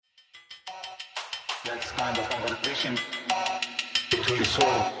That's kind of conversation between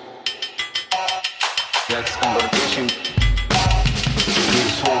soul. That's conversation between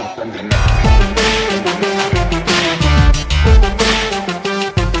soul and the mind.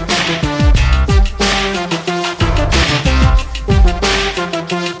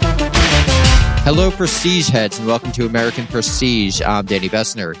 Hello, Prestige heads, and welcome to American Prestige. I'm Danny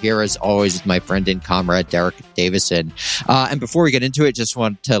Bessner, here as always with my friend and comrade, Derek Davison. And before we get into it, just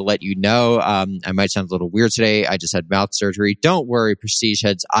want to let you know, I might sound a little weird today. I just had mouth surgery. Don't worry, Prestige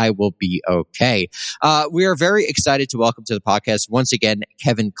heads, I will be okay. We are very excited to welcome to the podcast, once again,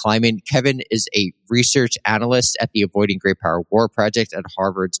 Kevin Klyman. Kevin is a research analyst at the Avoiding Great Power War Project at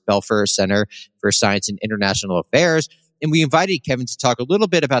Harvard's Belfer Center for Science and International Affairs. And we invited Kevin to talk a little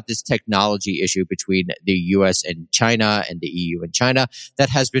bit about this technology issue between the U.S. and China and the EU and China that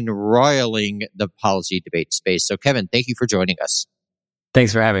has been roiling the policy debate space. So, Kevin, thank you for joining us.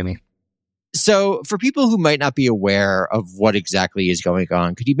 Thanks for having me. So, for people who might not be aware of what exactly is going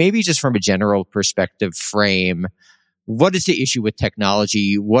on, could you maybe just from a general perspective frame what is the issue with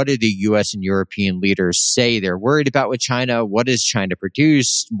technology? What do the U.S. and European leaders say they're worried about with China? What does China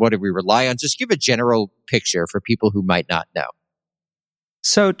produce? What do we rely on? Just give a general picture for people who might not know.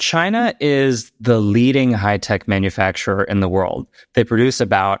 So China is the leading high-tech manufacturer in the world. They produce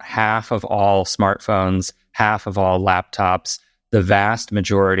about half of all smartphones, half of all laptops, the vast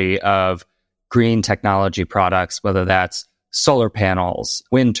majority of green technology products, whether that's solar panels,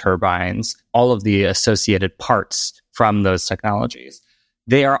 wind turbines, all of the associated parts from those technologies.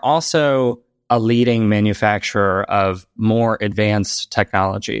 They are also a leading manufacturer of more advanced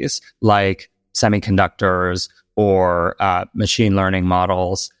technologies like semiconductors or machine learning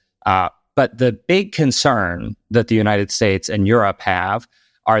models. But the big concern that the United States and Europe have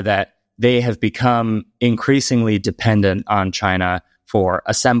are that they have become increasingly dependent on China for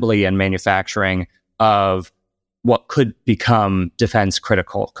assembly and manufacturing of what could become defense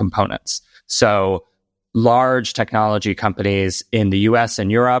critical components. So large technology companies in the US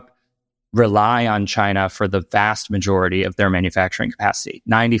and Europe rely on China for the vast majority of their manufacturing capacity.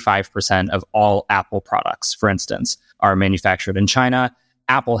 95% of all Apple products, for instance, are manufactured in China.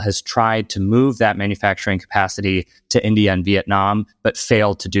 Apple has tried to move that manufacturing capacity to India and Vietnam, but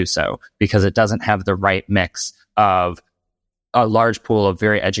failed to do so because it doesn't have the right mix of a large pool of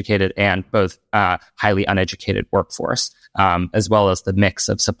very educated and both highly uneducated workforce, as well as the mix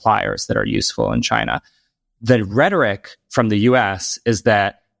of suppliers that are useful in China. The rhetoric from the US is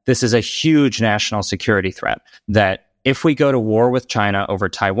that this is a huge national security threat, that if we go to war with China over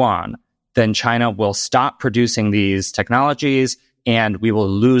Taiwan, then China will stop producing these technologies and we will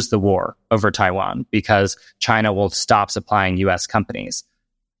lose the war over Taiwan because China will stop supplying US companies.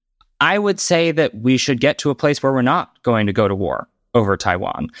 I would say that we should get to a place where we're not going to go to war over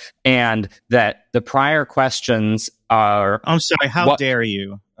Taiwan, and that the prior questions are... I'm sorry, how dare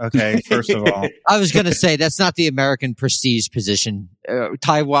you? Okay, first of all. I was going to say, that's not the American Prestige position.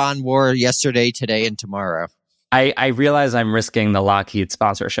 Taiwan war yesterday, today, and tomorrow. I realize I'm risking the Lockheed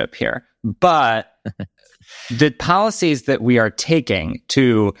sponsorship here, but the policies that we are taking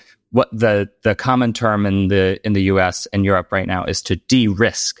to what the common term in the US and Europe right now is to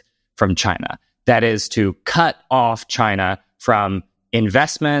de-risk from China. That is to cut off China from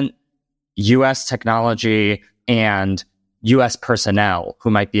investment, US technology, and US personnel who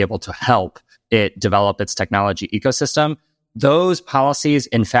might be able to help it develop its technology ecosystem. Those policies,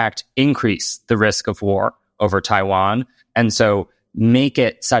 in fact, increase the risk of war over Taiwan, and so make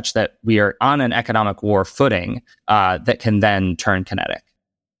it such that we are on an economic war footing that can then turn kinetic.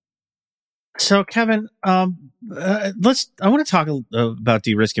 So, Kevin, I want to talk about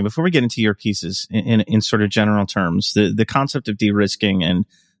de-risking before we get into your pieces in sort of general terms. The concept of de-risking and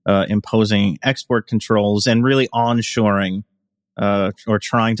imposing export controls and really onshoring or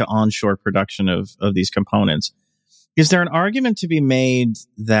trying to onshore production of these components. Is there an argument to be made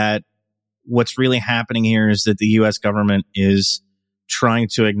that what's really happening here is that the U.S. government is trying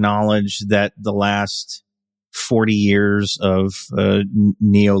to acknowledge that the last 40 years of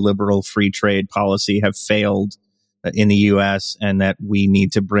neoliberal free trade policy have failed in the U.S. and that we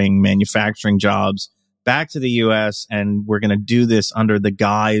need to bring manufacturing jobs back to the U.S. and we're going to do this under the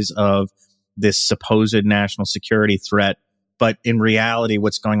guise of this supposed national security threat. But in reality,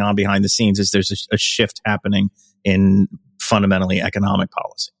 what's going on behind the scenes is there's a shift happening in fundamentally economic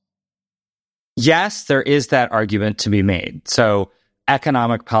policy. Yes, there is that argument to be made. So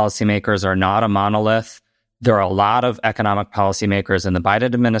economic policymakers are not a monolith. There are a lot of economic policymakers in the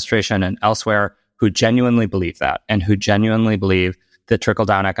Biden administration and elsewhere who genuinely believe that and who genuinely believe that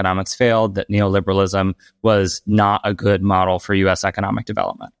trickle-down economics failed, that neoliberalism was not a good model for U.S. economic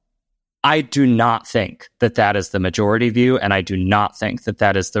development. I do not think that that is the majority view, and I do not think that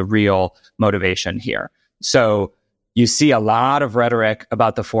that is the real motivation here. So you see a lot of rhetoric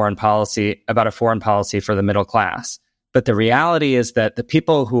about a foreign policy for the middle class. But the reality is that the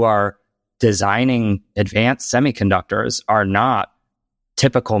people who are designing advanced semiconductors are not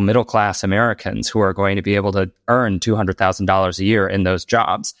typical middle class Americans who are going to be able to earn $200,000 a year in those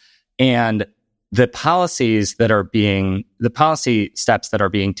jobs. And the policy steps that are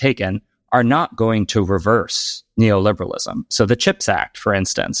being taken are not going to reverse neoliberalism. So the CHIPS Act, for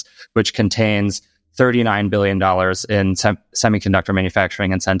instance, which contains $39 billion in semiconductor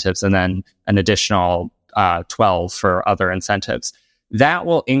manufacturing incentives and then an additional 12 for other incentives, that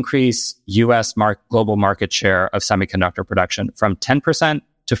will increase U.S. global market share of semiconductor production from 10%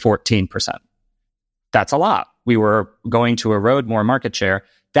 to 14%. That's a lot. We were going to erode more market share.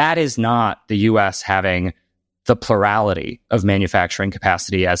 That is not the U.S. having the plurality of manufacturing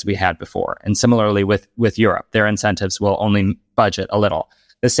capacity as we had before. And similarly with Europe, their incentives will only budget a little.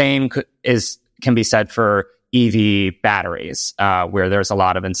 The same can be said for EV batteries, where there's a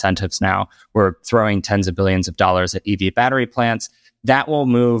lot of incentives now. We're throwing tens of billions of dollars at EV battery plants. That will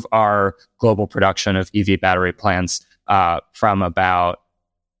move our global production of EV battery plants from about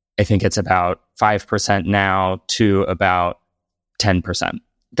 5% now to about 10%.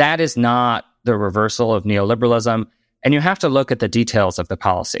 That is not the reversal of neoliberalism. And you have to look at the details of the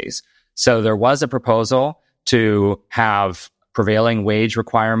policies. So there was a proposal to have prevailing wage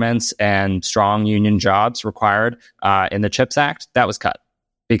requirements and strong union jobs required in the CHIPS Act. That was cut.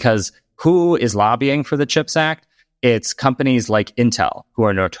 Because who is lobbying for the CHIPS Act? It's companies like Intel, who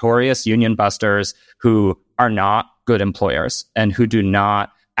are notorious union busters, who are not good employers, and who do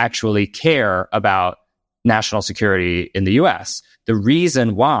not actually care about national security in the US. The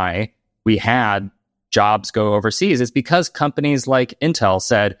reason why we had jobs go overseas is because companies like Intel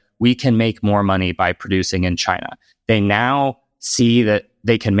said, we can make more money by producing in China. They now see that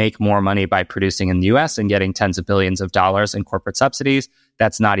they can make more money by producing in the US and getting tens of billions of dollars in corporate subsidies.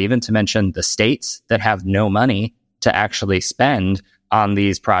 That's not even to mention the states that have no money to actually spend on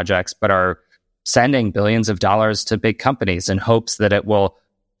these projects, but are sending billions of dollars to big companies in hopes that it will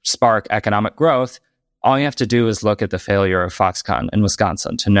spark economic growth. All you have to do is look at the failure of Foxconn in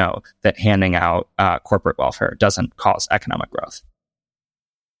Wisconsin to know that handing out corporate welfare doesn't cause economic growth.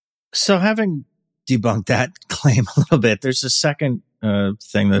 So having debunked that claim a little bit, there's a second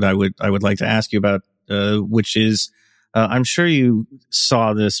thing that I would like to ask you about, which is, I'm sure you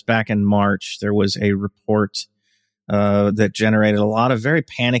saw this back in March. There was a report that generated a lot of very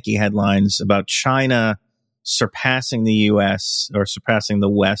panicky headlines about China surpassing the U.S. or surpassing the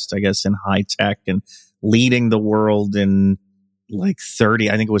West, I guess, in high tech and leading the world in like 30,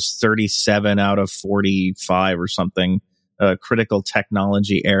 I think it was 37 out of 45 or something, critical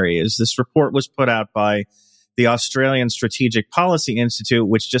technology areas. This report was put out by the Australian Strategic Policy Institute,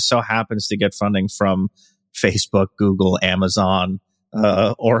 which just so happens to get funding from Facebook, Google, Amazon,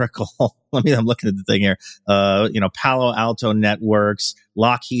 Oracle. I'm looking at the thing here. Palo Alto Networks,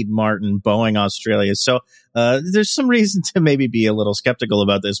 Lockheed Martin, Boeing Australia. So there's some reason to maybe be a little skeptical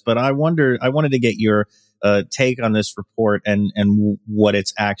about this, but I wanted to get your take on this report and what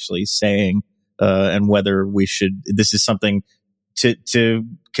it's actually saying, and whether this is something to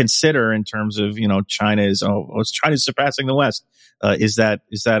consider in terms of, China's surpassing the West. Is that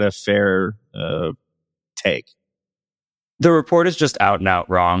a fair take? The report is just out and out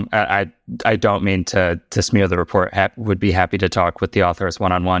wrong. I don't mean to smear the report. Would be happy to talk with the authors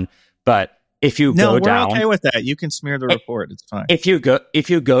one-on-one. But if you go down, we're okay with that. You can smear the report. It's fine. If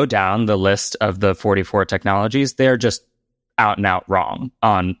you go down the list of the 44 technologies, they're just out and out wrong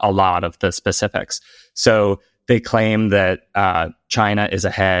on a lot of the specifics. So they claim that China is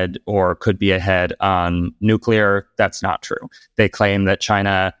ahead or could be ahead on nuclear. That's not true. They claim that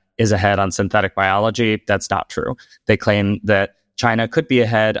China is ahead on synthetic biology. That's not true. They claim that China could be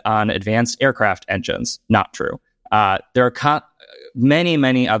ahead on advanced aircraft engines. Not true. There are many,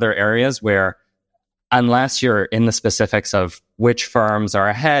 many other areas where, unless you're in the specifics of which firms are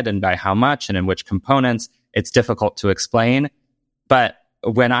ahead and by how much and in which components, it's difficult to explain. But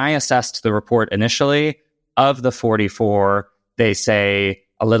when I assessed the report initially, of the 44, they say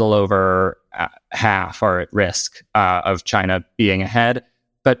a little over half are at risk of China being ahead.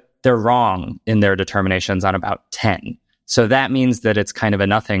 They're wrong in their determinations on about 10. So that means that it's kind of a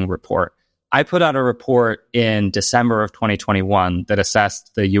nothing report. I put out a report in December of 2021 that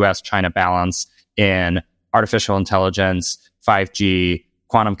assessed the US-China balance in artificial intelligence, 5G,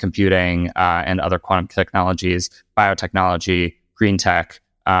 quantum computing, and other quantum technologies, biotechnology, green tech.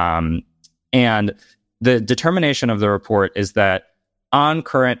 And the determination of the report is that on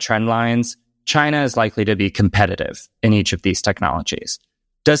current trend lines, China is likely to be competitive in each of these technologies.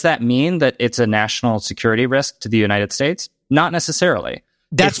 Does that mean that it's a national security risk to the United States? Not necessarily.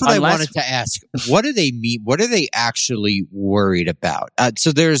 That's what I wanted to ask. What do they mean? What are they actually worried about?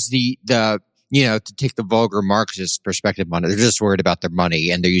 So there's the to take the vulgar Marxist perspective on it, they're just worried about their money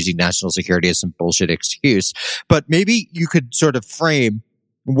and they're using national security as some bullshit excuse. But maybe you could sort of frame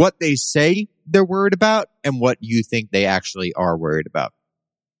what they say they're worried about and what you think they actually are worried about.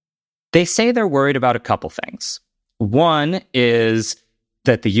 They say they're worried about a couple things. One is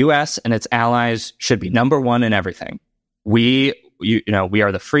that the U.S. and its allies should be number one in everything. We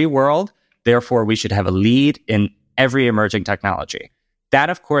are the free world, therefore we should have a lead in every emerging technology. That,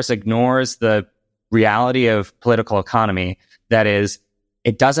 of course, ignores the reality of political economy. That is,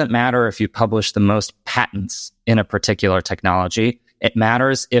 it doesn't matter if you publish the most patents in a particular technology. It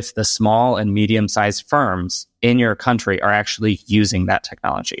matters if the small and medium-sized firms in your country are actually using that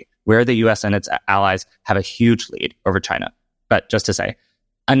technology, where the U.S. and its allies have a huge lead over China. But just to say,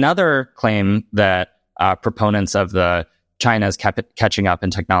 another claim that proponents of the China's catching up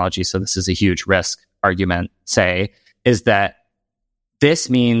in technology, so this is a huge risk argument, say, is that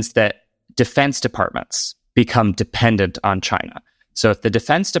this means that defense departments become dependent on China. So if the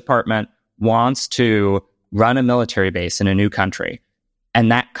Defense Department wants to run a military base in a new country,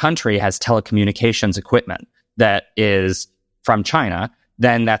 and that country has telecommunications equipment that is from China,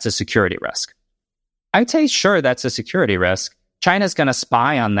 then that's a security risk. I'd say, sure, that's a security risk. China's going to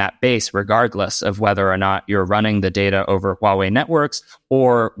spy on that base regardless of whether or not you're running the data over Huawei networks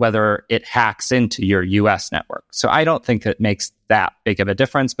or whether it hacks into your US network. So I don't think it makes that big of a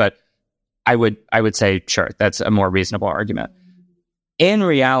difference, but I would say, sure, that's a more reasonable argument. In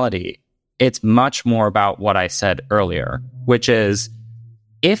reality, it's much more about what I said earlier, which is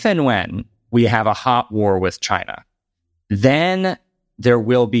if and when we have a hot war with China, then there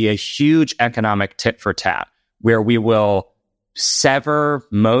will be a huge economic tit for tat where we will sever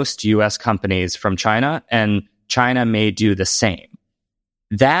most US companies from China, and China may do the same.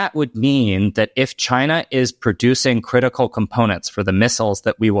 That would mean that if China is producing critical components for the missiles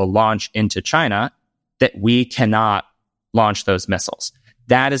that we will launch into China, that we cannot launch those missiles.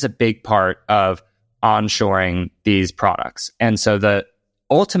 That is a big part of onshoring these products. And so the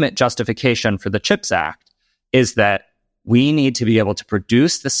ultimate justification for the CHIPS Act is that we need to be able to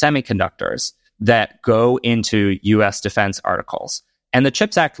produce the semiconductors that go into U.S. defense articles. And the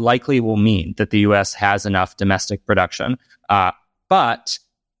CHIPS Act likely will mean that the U.S. has enough domestic production, but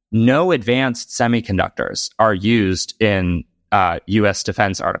no advanced semiconductors are used in U.S.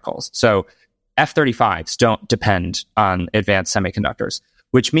 defense articles. So F-35s don't depend on advanced semiconductors,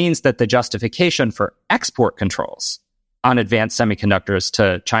 which means that the justification for export controls on advanced semiconductors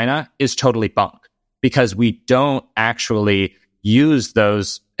to China is totally bunk, because we don't actually use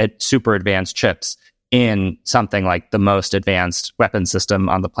those super advanced chips in something like the most advanced weapon system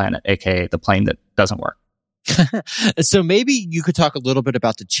on the planet, aka the plane that doesn't work. So maybe you could talk a little bit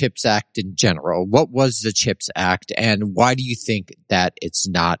about the CHIPS Act in general. What was the CHIPS Act and why do you think that it's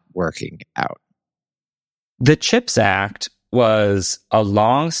not working out? The CHIPS Act was a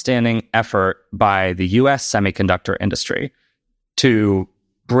long-standing effort by the U.S. semiconductor industry to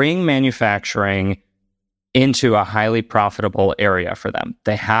bring manufacturing into a highly profitable area for them.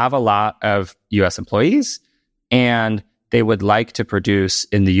 They have a lot of U.S. employees, and they would like to produce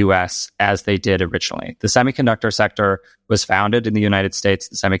in the U.S. as they did originally. The semiconductor sector was founded in the United States.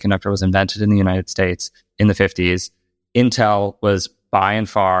 The semiconductor was invented in the United States in the 50s. Intel was by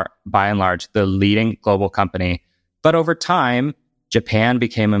and large, the leading global company. But over time, Japan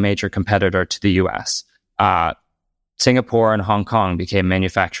became a major competitor to the U.S. Singapore and Hong Kong became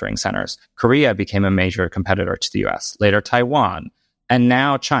manufacturing centers. Korea became a major competitor to the U.S. Later, Taiwan, and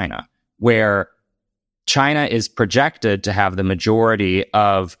now China, where China is projected to have the majority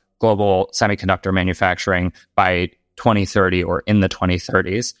of global semiconductor manufacturing by 2030 or in the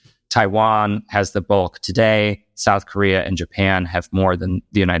 2030s. Taiwan has the bulk today. South Korea and Japan have more than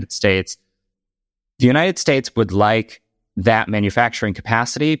the United States. The United States would like that manufacturing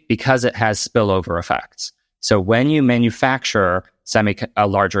capacity because it has spillover effects. So when you manufacture a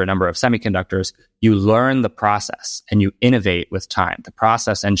larger number of semiconductors, you learn the process and you innovate with time. The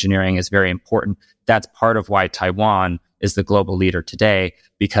process engineering is very important. That's part of why Taiwan is the global leader today,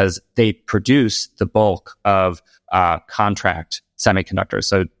 because they produce the bulk of contract semiconductors.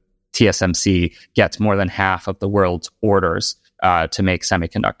 So TSMC gets more than half of the world's orders to make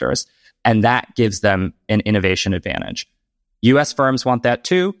semiconductors. And that gives them an innovation advantage. U.S. firms want that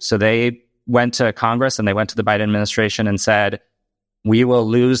too. So they went to Congress and they went to the Biden administration and said, we will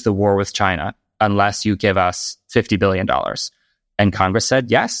lose the war with China unless you give us $50 billion. And Congress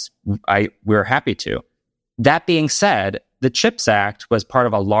said, yes, we're happy to. That being said, the CHIPS Act was part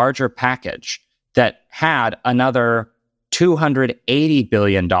of a larger package that had another $280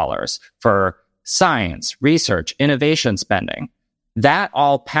 billion for science, research, innovation spending. That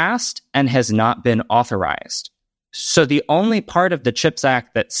all passed and has not been authorized. So the only part of the CHIPS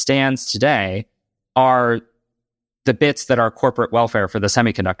Act that stands today are the bits that are corporate welfare for the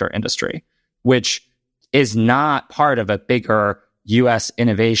semiconductor industry, which is not part of a bigger U.S.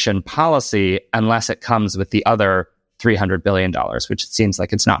 innovation policy unless it comes with the other $300 billion, which it seems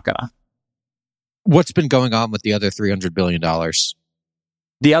like it's not gonna. What's been going on with the other $300 billion?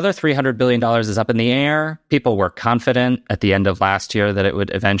 The other $300 billion is up in the air. People were confident at the end of last year that it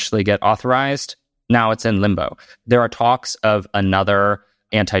would eventually get authorized. Now it's in limbo. There are talks of another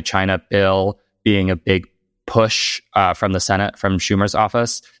anti-China bill being a big push from the Senate, from Schumer's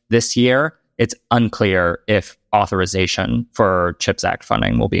office this year. It's unclear if authorization for CHIPS Act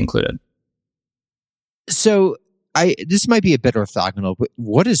funding will be included. So this might be a bit orthogonal, but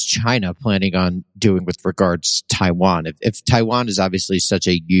what is China planning on doing with regards to Taiwan? If Taiwan is obviously such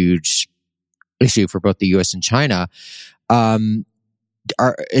a huge issue for both the U.S. and China,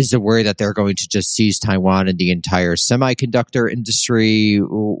 is the worry that they're going to just seize Taiwan and the entire semiconductor industry?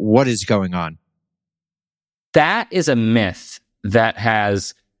 What is going on? That is a myth that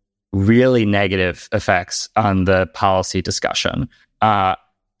has really negative effects on the policy discussion.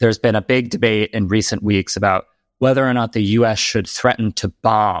 There's been a big debate in recent weeks about whether or not the U.S. should threaten to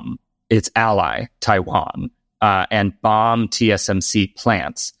bomb its ally, Taiwan, and bomb TSMC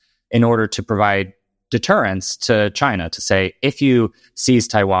plants in order to provide deterrence to China to say, if you seize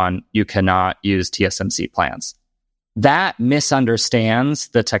Taiwan, you cannot use TSMC plants. That misunderstands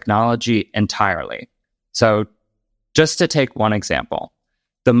the technology entirely. So just to take one example,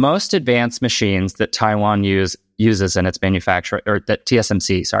 the most advanced machines that Taiwan uses in its manufacturing, or that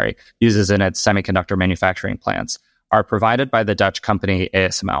TSMC, uses in its semiconductor manufacturing plants are provided by the Dutch company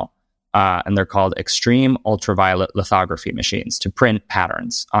ASML, and they're called extreme ultraviolet lithography machines to print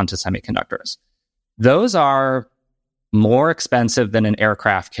patterns onto semiconductors. Those are more expensive than an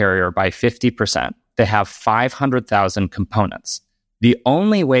aircraft carrier by 50%. They have 500,000 components. The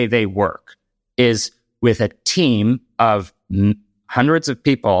only way they work is with a team of hundreds of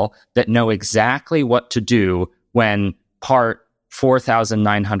people that know exactly what to do when part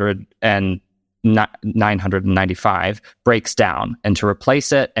 4,995 breaks down, and to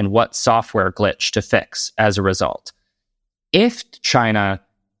replace it, and what software glitch to fix as a result. If China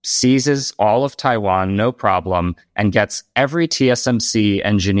seizes all of Taiwan, no problem, and gets every TSMC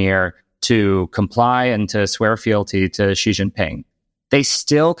engineer to comply and to swear fealty to Xi Jinping, they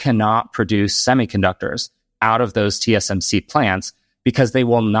still cannot produce semiconductors out of those TSMC plants because they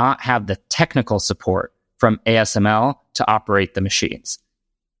will not have the technical support from ASML to operate the machines.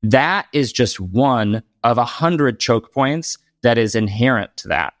 That is just one of 100 choke points that is inherent to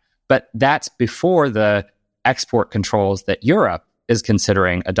that. But that's before the export controls that Europe is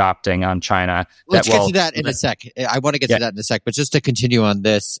considering adopting on China. Let's get to that in a sec. I want to get to that in a sec, but just to continue on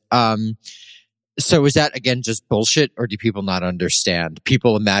this, so is that, again, just bullshit, or do people not understand?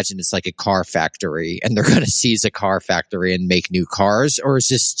 People imagine it's like a car factory and they're going to seize a car factory and make new cars, or is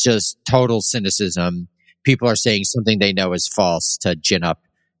this just total cynicism? People are saying something they know is false to gin up,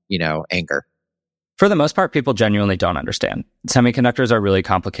 anger. For the most part, people genuinely don't understand. Semiconductors are really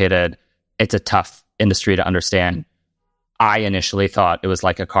complicated. It's a tough industry to understand. I initially thought it was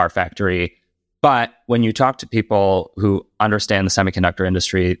like a car factory, but when you talk to people who understand the semiconductor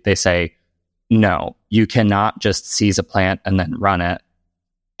industry, they say, no, you cannot just seize a plant and then run it.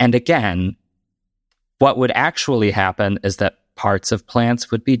 And again, what would actually happen is that parts of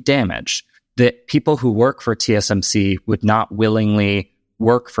plants would be damaged. That people who work for TSMC would not willingly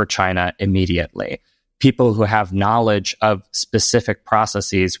work for China immediately. People who have knowledge of specific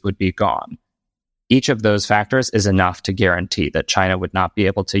processes would be gone. Each of those factors is enough to guarantee that China would not be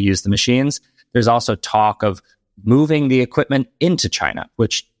able to use the machines. There's also talk of moving the equipment into China,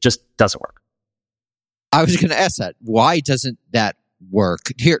 which just doesn't work. I was going to ask that. Why doesn't that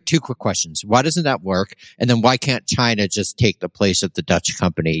work? Here, two quick questions. Why doesn't that work? And then why can't China just take the place of the Dutch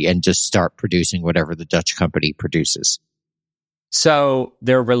company and just start producing whatever the Dutch company produces? So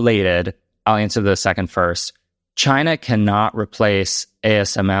they're related. I'll answer the second first. China cannot replace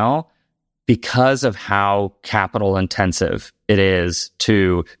ASML because of how capital intensive it is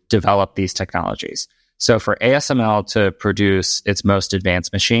to develop these technologies. So for ASML to produce its most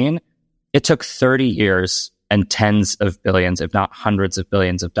advanced machine, it took 30 years and tens of billions, if not hundreds of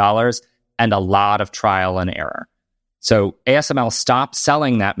billions of dollars, and a lot of trial and error. So ASML stopped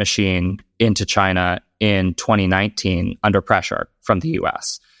selling that machine into China in 2019 under pressure from the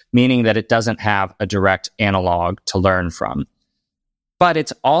US, meaning that it doesn't have a direct analog to learn from. But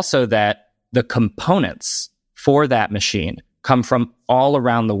it's also that the components for that machine come from all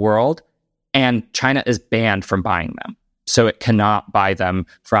around the world, and China is banned from buying them. So it cannot buy them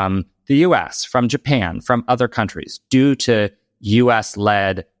from the US, from Japan, from other countries due to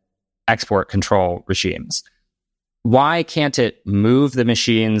US-led export control regimes. Why can't it move the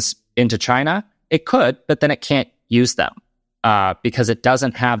machines into China? It could, but then it can't use them because it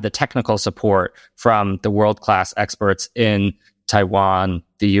doesn't have the technical support from the world-class experts in Taiwan,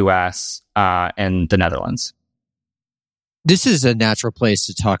 the US, and the Netherlands. This is a natural place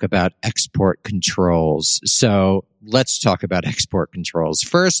to talk about export controls. So let's talk about export controls.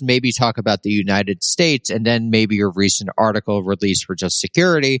 First, maybe talk about the United States, and then maybe your recent article released for Just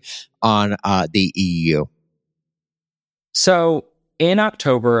Security on the EU. So in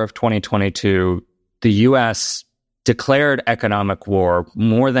October of 2022, the U.S. declared economic war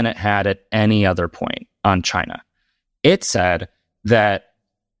more than it had at any other point on China. It said that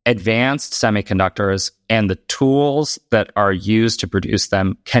advanced semiconductors and the tools that are used to produce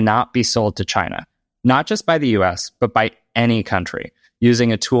them cannot be sold to China, not just by the US, but by any country,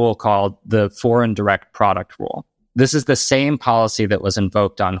 using a tool called the Foreign Direct Product Rule. This is the same policy that was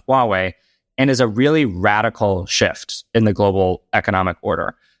invoked on Huawei and is a really radical shift in the global economic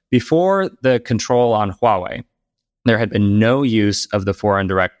order. Before the control on Huawei, there had been no use of the Foreign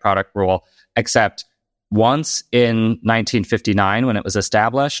Direct Product Rule except once in 1959 when it was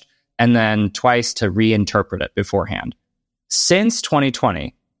established, and then twice to reinterpret it beforehand. Since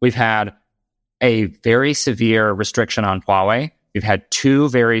 2020, we've had a very severe restriction on Huawei. We've had two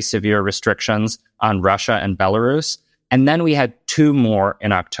very severe restrictions on Russia and Belarus, and then we had two more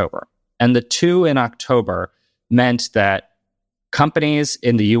in October. And the two in October meant that companies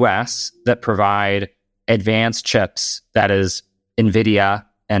in the US that provide advanced chips, that is NVIDIA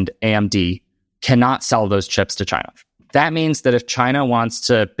and AMD, cannot sell those chips to China. That means that if China wants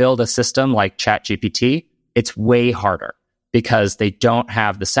to build a system like ChatGPT, it's way harder because they don't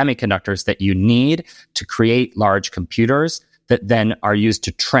have the semiconductors that you need to create large computers that then are used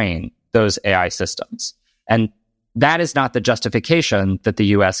to train those AI systems. And that is not the justification that the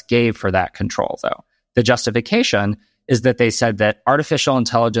US gave for that control, though. The justification is that they said that artificial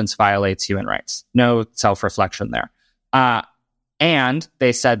intelligence violates human rights. No self-reflection there. And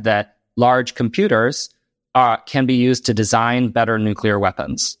they said that large computers can be used to design better nuclear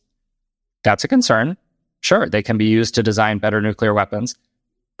weapons. That's a concern. Sure, they can be used to design better nuclear weapons.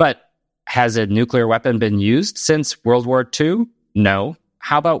 But has a nuclear weapon been used since World War II? No.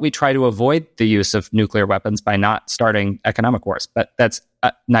 How about we try to avoid the use of nuclear weapons by not starting economic wars? But that's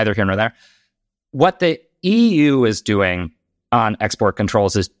neither here nor there. What the EU is doing on export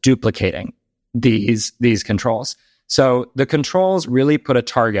controls is duplicating these controls. So the controls really put a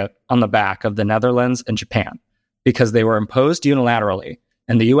target on the back of the Netherlands and Japan because they were imposed unilaterally.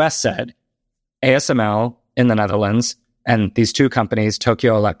 And the US said, ASML in the Netherlands and these two companies,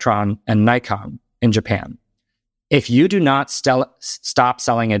 Tokyo Electron and Nikon in Japan, if you do not stop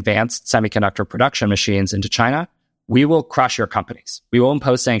selling advanced semiconductor production machines into China, we will crush your companies. We will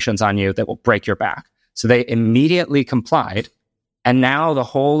impose sanctions on you that will break your back. So they immediately complied. And now the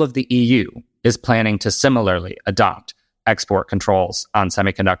whole of the EU is planning to similarly adopt export controls on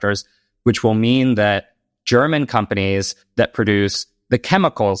semiconductors, which will mean that German companies that produce the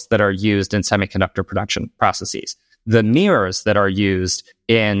chemicals that are used in semiconductor production processes, the mirrors that are used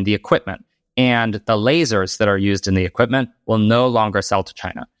in the equipment, and the lasers that are used in the equipment will no longer sell to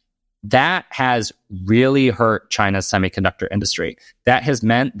China. That has really hurt China's semiconductor industry. That has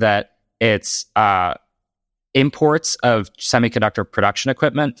meant that its imports of semiconductor production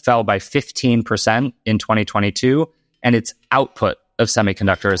equipment fell by 15% in 2022, and its output of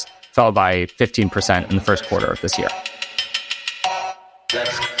semiconductors fell by 15% in the first quarter of this year.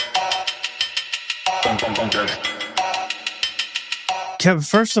 Kevin,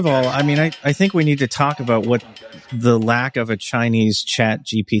 first of all, I mean, I think we need to talk about what the lack of a Chinese chat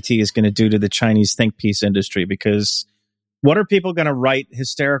GPT is going to do to the Chinese think piece industry, because what are people going to write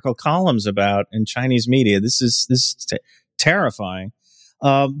hysterical columns about in Chinese media? This is terrifying.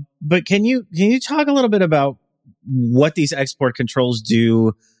 But can you talk a little bit about what these export controls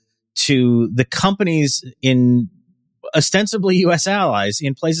do to the companies in ostensibly U.S. allies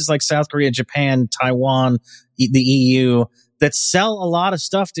in places like South Korea, Japan, Taiwan, the EU that sell a lot of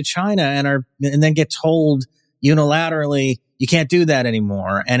stuff to China and then get told unilaterally you can't do that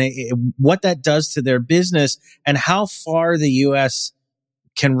anymore, and what that does to their business, and how far the U.S.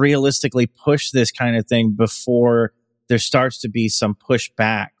 can realistically push this kind of thing before there starts to be some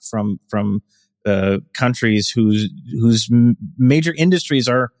pushback from countries whose major industries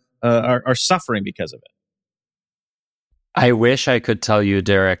are suffering because of it. I wish I could tell you,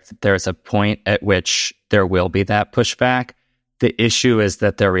 Derek, that there's a point at which there will be that pushback. The issue is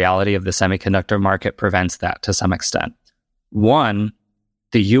that the reality of the semiconductor market prevents that to some extent. One,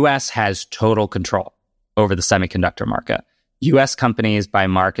 the U.S. has total control over the semiconductor market. U.S. companies by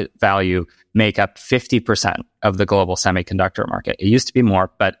market value make up 50% of the global semiconductor market. It used to be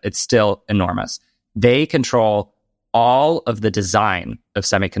more, but it's still enormous. They control all of the design of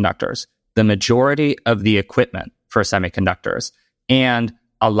semiconductors, the majority of the equipment for semiconductors, and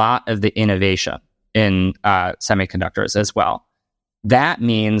a lot of the innovation in semiconductors as well. That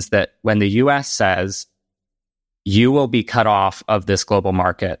means that when the U.S. says, you will be cut off of this global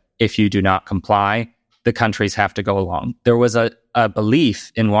market if you do not comply, the countries have to go along. There was a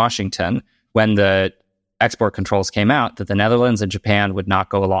belief in Washington when the export controls came out that the Netherlands and Japan would not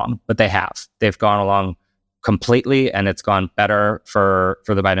go along, but they have. They've gone along completely, and it's gone better for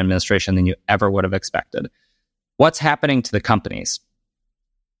the Biden administration than you ever would have expected. What's happening to the companies?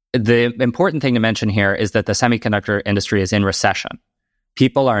 The important thing to mention here is that the semiconductor industry is in recession.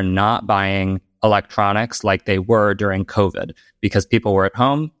 People are not buying electronics like they were during COVID because people were at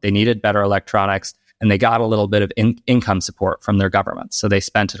home, they needed better electronics, and they got a little bit of income support from their government, so they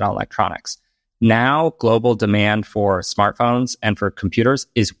spent it on electronics. Now, global demand for smartphones and for computers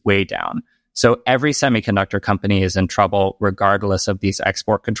is way down. So every semiconductor company is in trouble regardless of these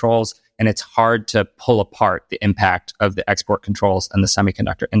export controls, and it's hard to pull apart the impact of the export controls and the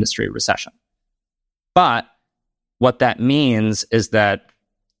semiconductor industry recession. But what that means is that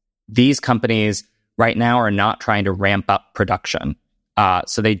these companies right now are not trying to ramp up production.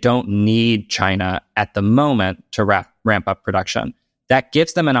 So they don't need China at the moment to ramp up production. That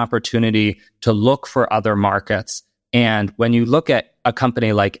gives them an opportunity to look for other markets. And when you look at a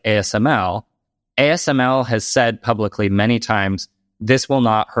company like ASML has said publicly many times, this will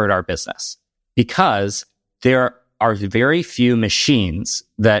not hurt our business because there are very few machines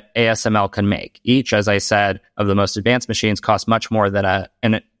that ASML can make. Each, as I said, of the most advanced machines costs much more than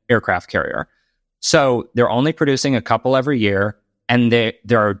an aircraft carrier. So they're only producing a couple every year, and there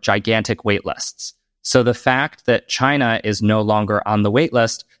are gigantic wait lists. So the fact that China is no longer on the wait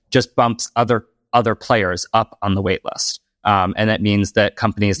list just bumps other players up on the wait list. And that means that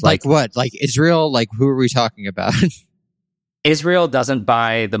companies like what? Like Israel? Like who are we talking about? Israel doesn't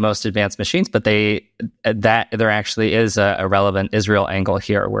buy the most advanced machines, but there actually is a relevant Israel angle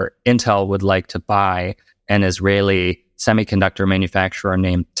here where Intel would like to buy an Israeli semiconductor manufacturer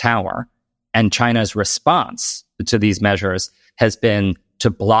named Tower. And China's response to these measures has been to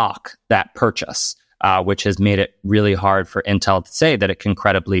block that purchase, which has made it really hard for Intel to say that it can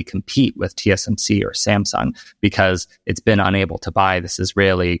credibly compete with TSMC or Samsung because it's been unable to buy this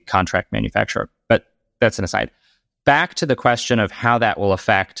Israeli contract manufacturer. But that's an aside. Back to the question of how that will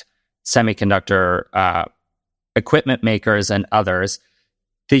affect semiconductor equipment makers and others,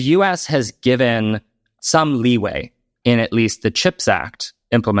 the U.S. has given some leeway in at least the CHIPS Act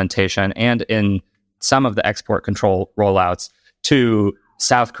implementation and in some of the export control rollouts to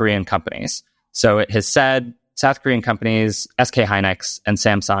South Korean companies. So it has said, South Korean companies, SK Hynix and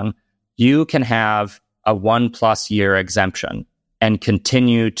Samsung, you can have a 1+ year exemption and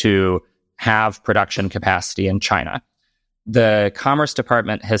continue to have production capacity in China. The Commerce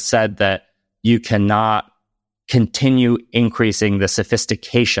Department has said that you cannot continue increasing the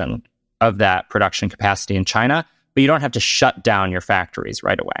sophistication of that production capacity in China, but you don't have to shut down your factories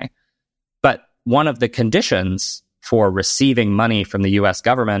right away. But one of the conditions for receiving money from the U.S.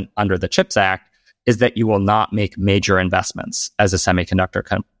 government under the CHIPS Act is that you will not make major investments as a semiconductor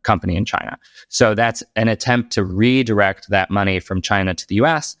company in China. So that's an attempt to redirect that money from China to the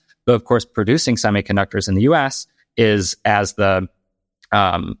U.S. But of course, producing semiconductors in the U.S. is, as the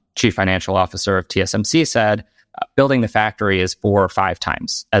chief financial officer of TSMC said, building the factory is 4 or 5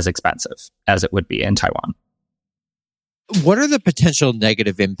 times as expensive as it would be in Taiwan. What are the potential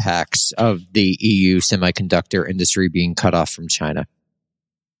negative impacts of the EU semiconductor industry being cut off from China?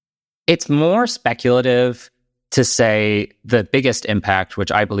 It's more speculative to say the biggest impact, which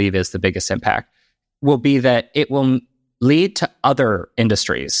I believe is the biggest impact, will be that it will lead to other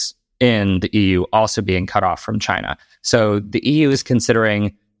industries in the EU also being cut off from China. So the EU is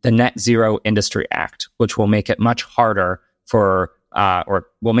considering the Net Zero Industry Act, which will make it much harder for or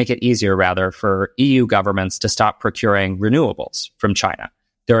will make it easier, rather, for EU governments to stop procuring renewables from China.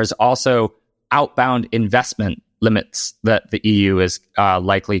 There is also outbound investment limits that the EU is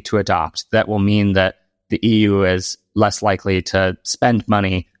likely to adopt that will mean that the EU is less likely to spend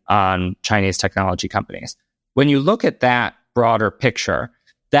money on Chinese technology companies. When you look at that broader picture,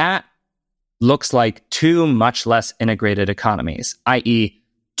 that looks like two much less integrated economies, i.e.,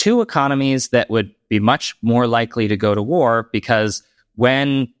 two economies that would be much more likely to go to war, because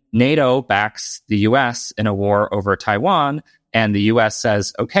when NATO backs the US in a war over Taiwan, and the US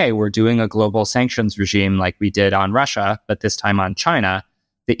says, okay, we're doing a global sanctions regime like we did on Russia, but this time on China,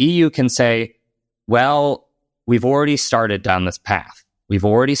 the EU can say, well, we've already started down this path. We've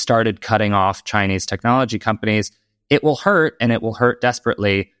already started cutting off Chinese technology companies. It will hurt, and it will hurt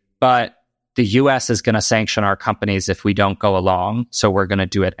desperately, but the US is going to sanction our companies if we don't go along, so we're going to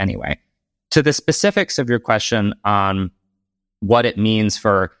do it anyway. To the specifics of your question on what it means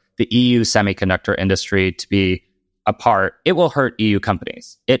for the EU semiconductor industry to be apart, it will hurt EU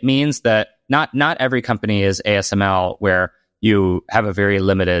companies. It means that not every company is ASML, where you have a very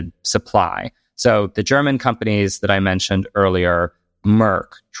limited supply. So the German companies that I mentioned earlier,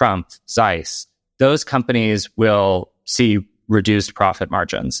 Merck, Trump, Zeiss, those companies will see reduced profit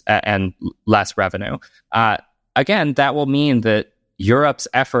margins and less revenue. Again, that will mean that Europe's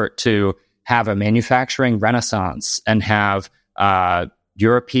effort to have a manufacturing renaissance and have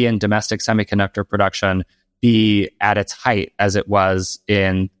European domestic semiconductor production be at its height as it was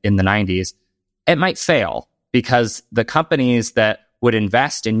in the 90s, it might fail because the companies that would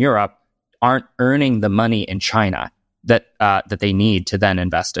invest in Europe aren't earning the money in China that they need to then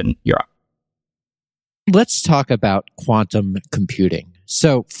invest in Europe. Let's talk about quantum computing.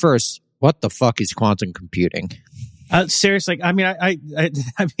 So first, what the fuck is quantum computing? Seriously, I mean, I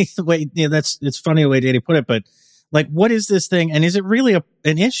mean, the way it's funny the way Danny put it, but like, what is this thing, and is it really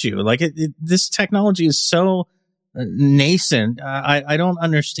an issue? Like, this technology is so nascent. I don't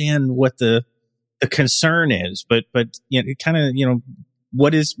understand what the concern is, but kind of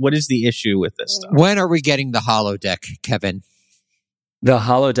what is the issue with this stuff? When are we getting the holodeck, Kevin? The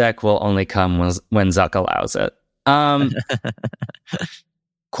holodeck will only come when Zuck allows it.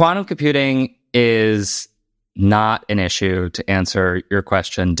 Quantum computing is not an issue, to answer your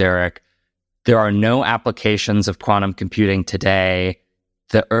question, Derek. There are no applications of quantum computing today.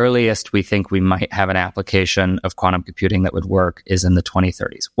 The earliest we think we might have an application of quantum computing that would work is in the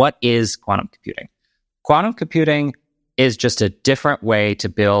 2030s. What is quantum computing? Quantum computing is just a different way to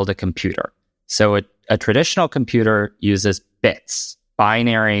build a computer. So a traditional computer uses bits,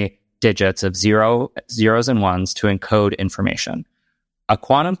 binary digits of zeros and ones to encode information. A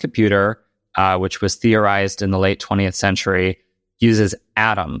quantum computer, which was theorized in the late 20th century, uses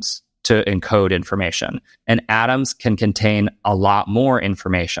atoms to encode information. And atoms can contain a lot more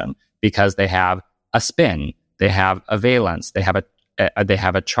information because they have a spin, they have a valence, they have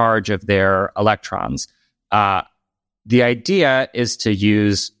a charge of their electrons. The idea is to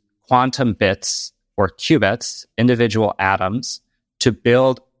use quantum bits or qubits, individual atoms, to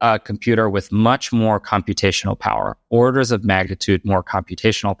build a computer with much more computational power, orders of magnitude more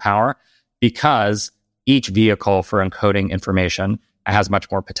computational power, because each vehicle for encoding information has much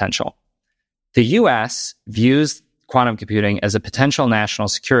more potential. The US views quantum computing as a potential national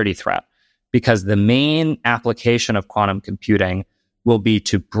security threat because the main application of quantum computing will be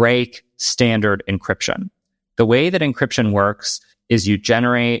to break standard encryption. The way that encryption works is you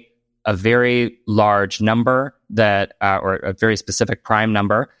generate a very large number that, or a very specific prime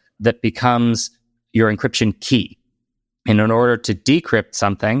number that becomes your encryption key. And in order to decrypt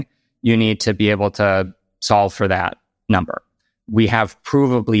something, you need to be able to solve for that number. We have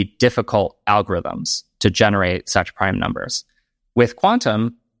provably difficult algorithms to generate such prime numbers. With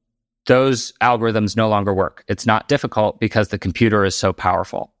quantum, those algorithms no longer work. It's not difficult because the computer is so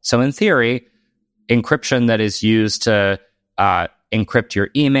powerful. So in theory, encryption that is used to encrypt your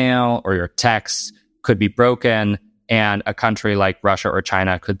email or your text could be broken, and a country like Russia or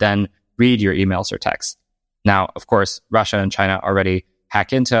China could then read your emails or texts. Now, of course, Russia and China already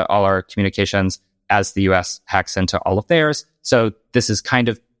hack into all our communications as the US hacks into all of theirs. So this is kind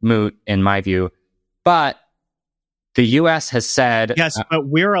of moot in my view. But the US has said... Yes, but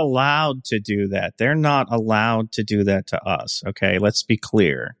we're allowed to do that. They're not allowed to do that to us. Okay, let's be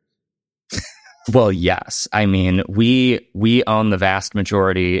clear. Well, yes. I mean, we own the vast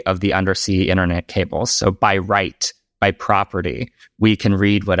majority of the undersea internet cables. So by right, by property, we can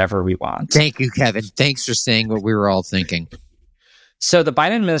read whatever we want. Thank you, Kevin. Thanks for saying what we were all thinking. So the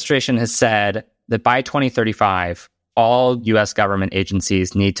Biden administration has said that by 2035, all U.S. government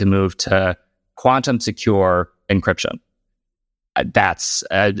agencies need to move to quantum secure encryption. That's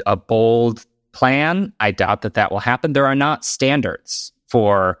a bold plan. I doubt that will happen. There are not standards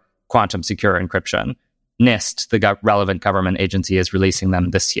for quantum secure encryption. NIST, the relevant government agency, is releasing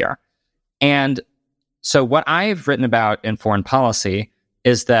them this year. And so what I've written about in foreign policy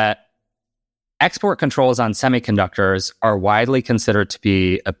is that export controls on semiconductors are widely considered to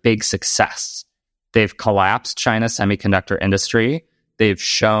be a big success. They've collapsed China's semiconductor industry. They've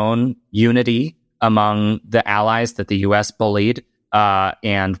shown unity among the allies that the U.S. bullied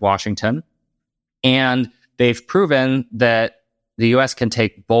and Washington. And they've proven that the U.S. can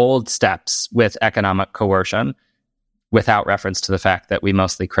take bold steps with economic coercion without reference to the fact that we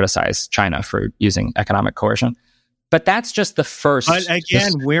mostly criticize China for using economic coercion. But that's just the first. But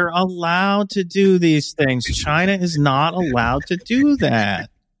again, we're allowed to do these things. China is not allowed to do that.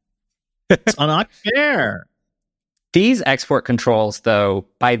 It's not fair. These export controls, though,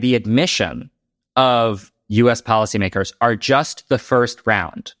 by the admission of U.S. policymakers, are just the first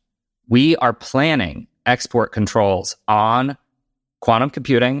round. We are planning export controls on quantum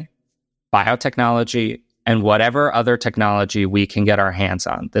computing, biotechnology, and whatever other technology we can get our hands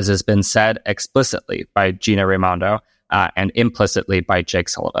on. This has been said explicitly by Gina Raimondo and implicitly by Jake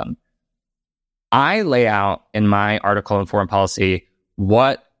Sullivan. I lay out in my article in Foreign Policy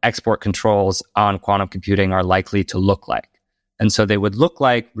what export controls on quantum computing are likely to look like. And so they would look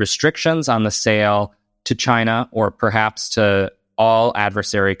like restrictions on the sale to China, or perhaps to all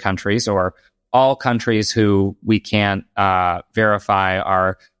adversary countries, or all countries who we can't verify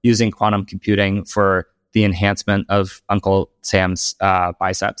are using quantum computing for the enhancement of Uncle Sam's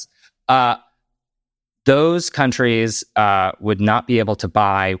biceps. Those countries would not be able to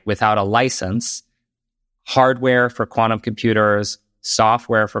buy, without a license, hardware for quantum computers,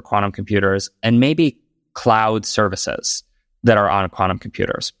 software for quantum computers, and maybe cloud services that are on quantum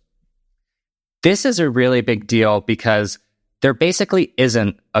computers. This is a really big deal because there basically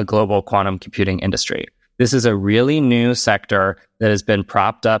isn't a global quantum computing industry. This is a really new sector that has been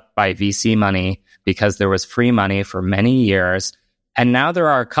propped up by VC money because there was free money for many years. And now there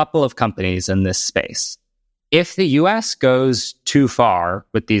are a couple of companies in this space. If the US goes too far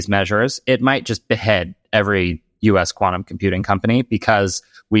with these measures, it might just behead every US quantum computing company because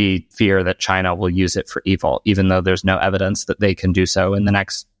we fear that China will use it for evil, even though there's no evidence that they can do so in the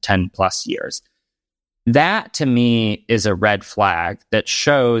next 10 plus years. That, to me, is a red flag that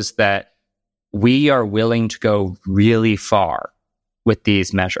shows that we are willing to go really far with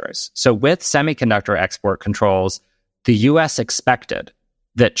these measures. So with semiconductor export controls, the US expected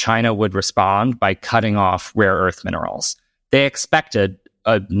that China would respond by cutting off rare earth minerals. They expected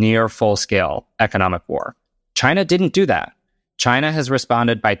a near full-scale economic war. China didn't do that. China has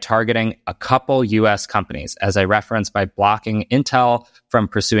responded by targeting a couple US companies, as I referenced, by blocking Intel from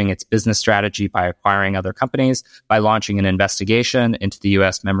pursuing its business strategy by acquiring other companies, by launching an investigation into the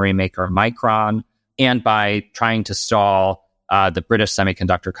US memory maker Micron, and by trying to stall the British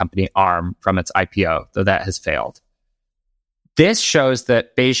semiconductor company ARM from its IPO, though that has failed. This shows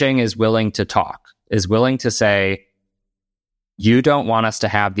that Beijing is willing to talk, is willing to say, you don't want us to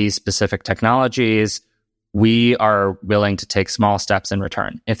have these specific technologies. We are willing to take small steps in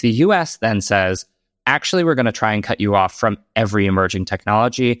return. If the US then says, actually, we're going to try and cut you off from every emerging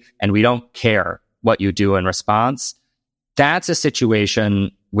technology, and we don't care what you do in response, that's a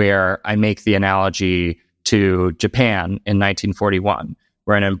situation where I make the analogy to Japan in 1941,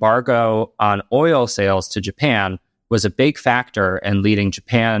 where an embargo on oil sales to Japan was a big factor in leading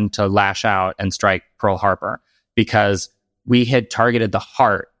Japan to lash out and strike Pearl Harbor, because we had targeted the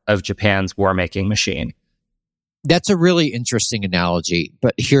heart of Japan's war-making machine. That's a really interesting analogy,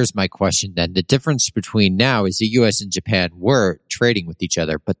 but here's my question then. The difference between now is the U.S. and Japan were trading with each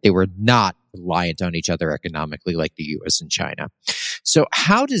other, but they were not reliant on each other economically like the U.S. and China. So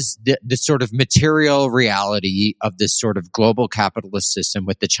how does the sort of material reality of this sort of global capitalist system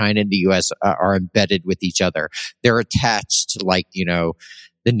with the China and the U.S. are embedded with each other? They're attached to, like, you know,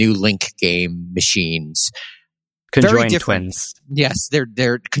 the new Link game machines. Conjoined twins. Yes,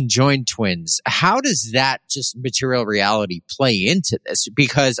 they're conjoined twins. How does that just material reality play into this?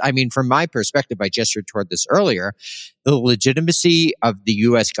 Because, I mean, from my perspective, I gestured toward this earlier, the legitimacy of the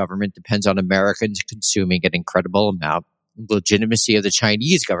U.S. government depends on Americans consuming an incredible amount. The legitimacy of the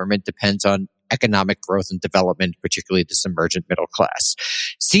Chinese government depends on economic growth and development, particularly this emergent middle class.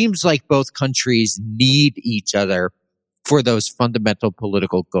 Seems like both countries need each other for those fundamental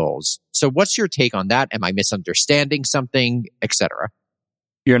political goals. So what's your take on that? Am I misunderstanding something, etc.?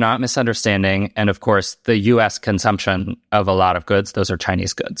 You're not misunderstanding. And of course, the U.S. consumption of a lot of goods, those are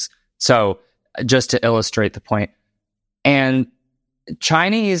Chinese goods. So just to illustrate the point, and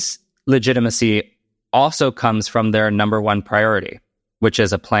Chinese legitimacy also comes from their number one priority, which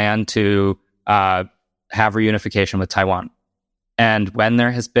is a plan to have reunification with Taiwan. And when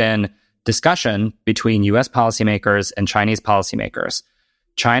there has been discussion between U.S. policymakers and Chinese policymakers,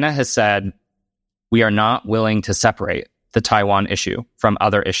 China has said, we are not willing to separate the Taiwan issue from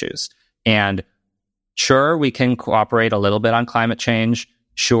other issues. And Sure, we can cooperate a little bit on climate change.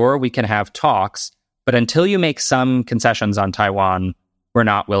 Sure, we can have talks. But until you make some concessions on Taiwan, we're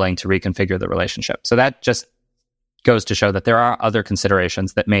not willing to reconfigure the relationship. So that just goes to show that there are other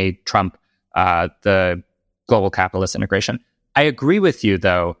considerations that may trump the global capitalist integration. I agree with you,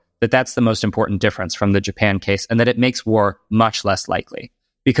 though, that that's the most important difference from the Japan case, and that it makes war much less likely,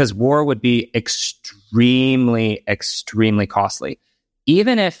 because war would be extremely, extremely costly.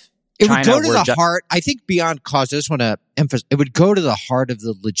 Even if it China would go to the heart, I think beyond cost, I just want to emphasize, it would go to the heart of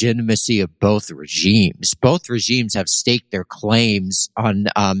the legitimacy of both regimes. Both regimes have staked their claims on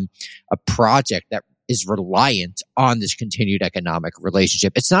a project that is reliant on this continued economic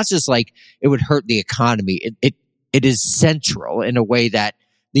relationship. It's not just like it would hurt the economy. It is central in a way that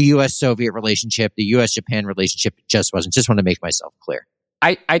the U.S.-Soviet relationship, the U.S.-Japan relationship just wasn't. Just want to make myself clear.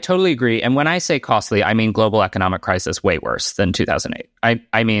 I totally agree. And when I say costly, I mean global economic crisis way worse than 2008.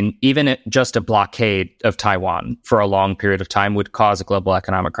 I mean, even just a blockade of Taiwan for a long period of time would cause a global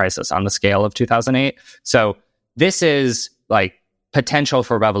economic crisis on the scale of 2008. So this is like potential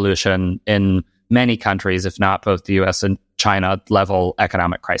for revolution in many countries, if not both the US and China level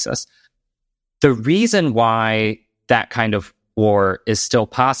economic crisis. The reason why that kind of war is still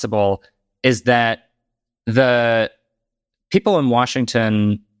possible is that the people in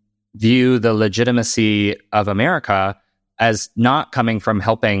Washington view the legitimacy of America as not coming from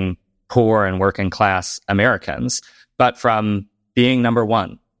helping poor and working class Americans, but from being number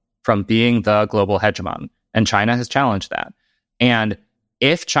one, from being the global hegemon. And China has challenged that. And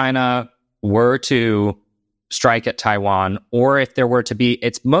if China were to strike at Taiwan, or if there were to be,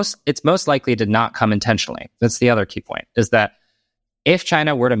 it's most likely to not come intentionally. That's the other key point, is that if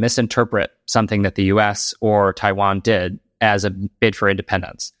China were to misinterpret something that the US or Taiwan did as a bid for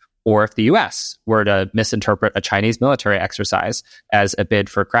independence, or if the US were to misinterpret a Chinese military exercise as a bid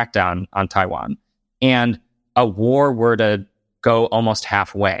for crackdown on Taiwan, and a war were to go almost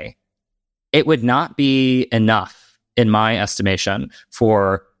halfway, it would not be enough, in my estimation,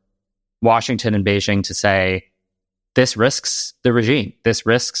 for Washington and Beijing to say, this risks the regime. This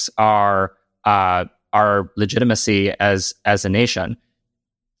risks our legitimacy as a nation.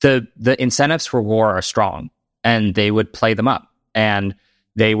 The incentives for war are strong, and they would play them up, and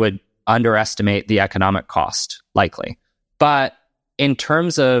they would underestimate the economic cost, likely. But in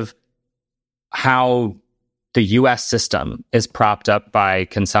terms of how the U.S. system is propped up by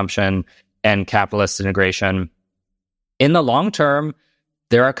consumption and capitalist integration, in the long term,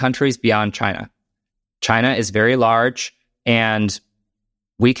 there are countries beyond China. China is very large, and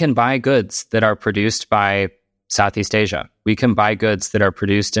we can buy goods that are produced by Southeast Asia. We can buy goods that are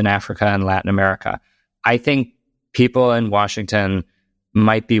produced in Africa and Latin America. I think people in Washington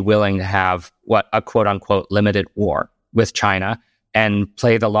might be willing to have what a quote-unquote limited war with China and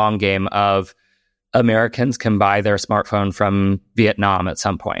play the long game of Americans can buy their smartphone from Vietnam at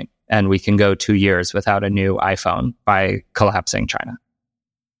some point, and we can go 2 years without a new iPhone by collapsing China.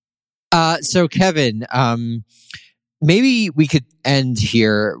 So, Kevin, maybe we could end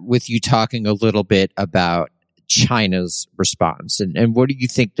here with you talking a little bit about China's response. And what do you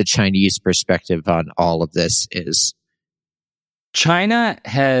think the Chinese perspective on all of this is? China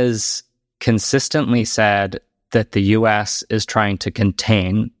has consistently said that the U.S. is trying to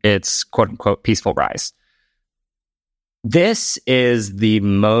contain its quote-unquote peaceful rise. This is the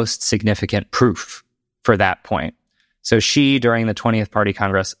most significant proof for that point. So Xi, during the 20th Party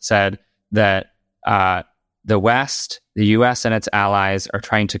Congress, said that the West, the U.S. and its allies are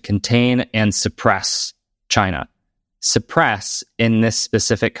trying to contain and suppress China. Suppress, in this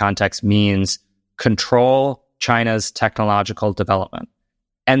specific context, means control China's technological development.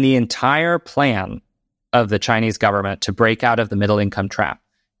 And the entire plan of the Chinese government to break out of the middle-income trap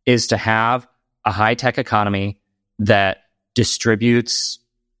is to have a high-tech economy that distributes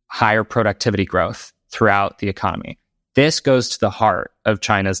higher productivity growth throughout the economy. This goes to the heart of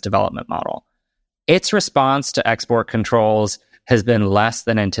China's development model. Its response to export controls has been less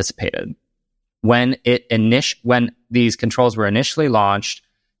than anticipated. When these controls were initially launched,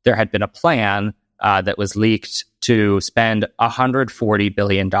 there had been a plan that was leaked to spend $140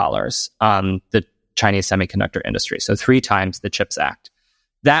 billion on the Chinese semiconductor industry, so 3 times the CHIPS Act.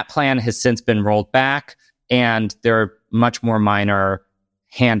 That plan has since been rolled back, and there are much more minor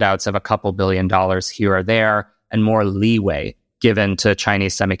handouts of a couple $1 billion here or there, and more leeway given to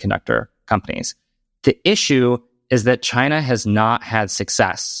Chinese semiconductor companies. The issue is that China has not had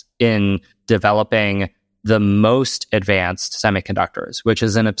success in developing the most advanced semiconductors, which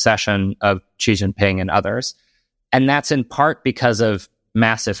is an obsession of Xi Jinping and others. And that's in part because of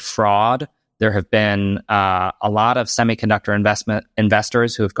massive fraud. There have been a lot of semiconductor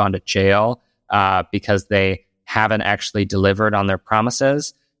investors who have gone to jail because they haven't actually delivered on their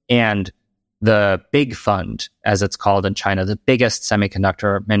promises. And the big fund, as it's called in China, the biggest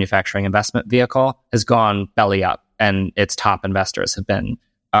semiconductor manufacturing investment vehicle, has gone belly up, and its top investors have been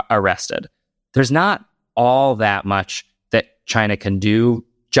arrested. There's not all that much that China can do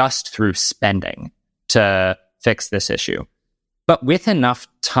just through spending to fix this issue. But with enough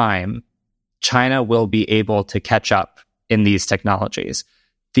time, China will be able to catch up in these technologies.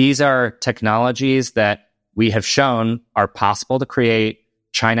 These are technologies that we have shown are possible to create.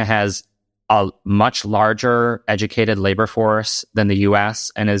 China has a much larger educated labor force than the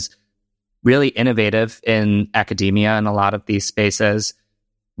US and is really innovative in academia in a lot of these spaces.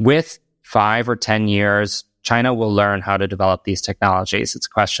 With 5 or 10 years, China will learn how to develop these technologies. It's a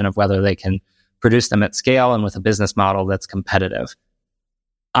question of whether they can produce them at scale and with a business model that's competitive.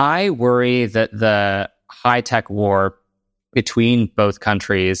 I worry that the high-tech war between both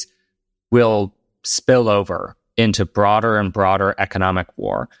countries will spill over into broader and broader economic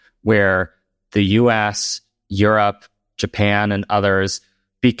war, where the US, Europe, Japan, and others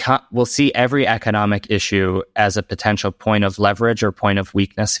will see every economic issue as a potential point of leverage or point of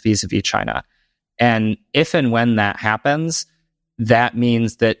weakness vis-a-vis China. And if and when that happens, that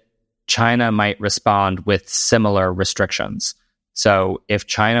means that China might respond with similar restrictions. So if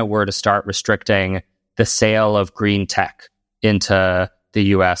China were to start restricting the sale of green tech into the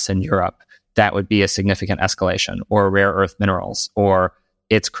US and Europe, that would be a significant escalation, or rare earth minerals, or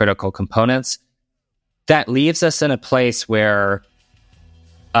its critical components. That leaves us in a place where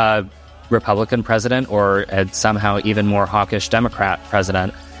a Republican president, or a somehow even more hawkish Democrat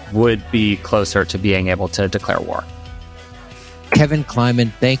president, would be closer to being able to declare war. Kevin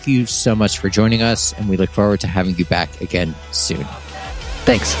Klyman, thank you so much for joining us, and we look forward to having you back again soon.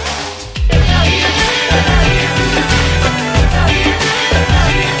 Thanks.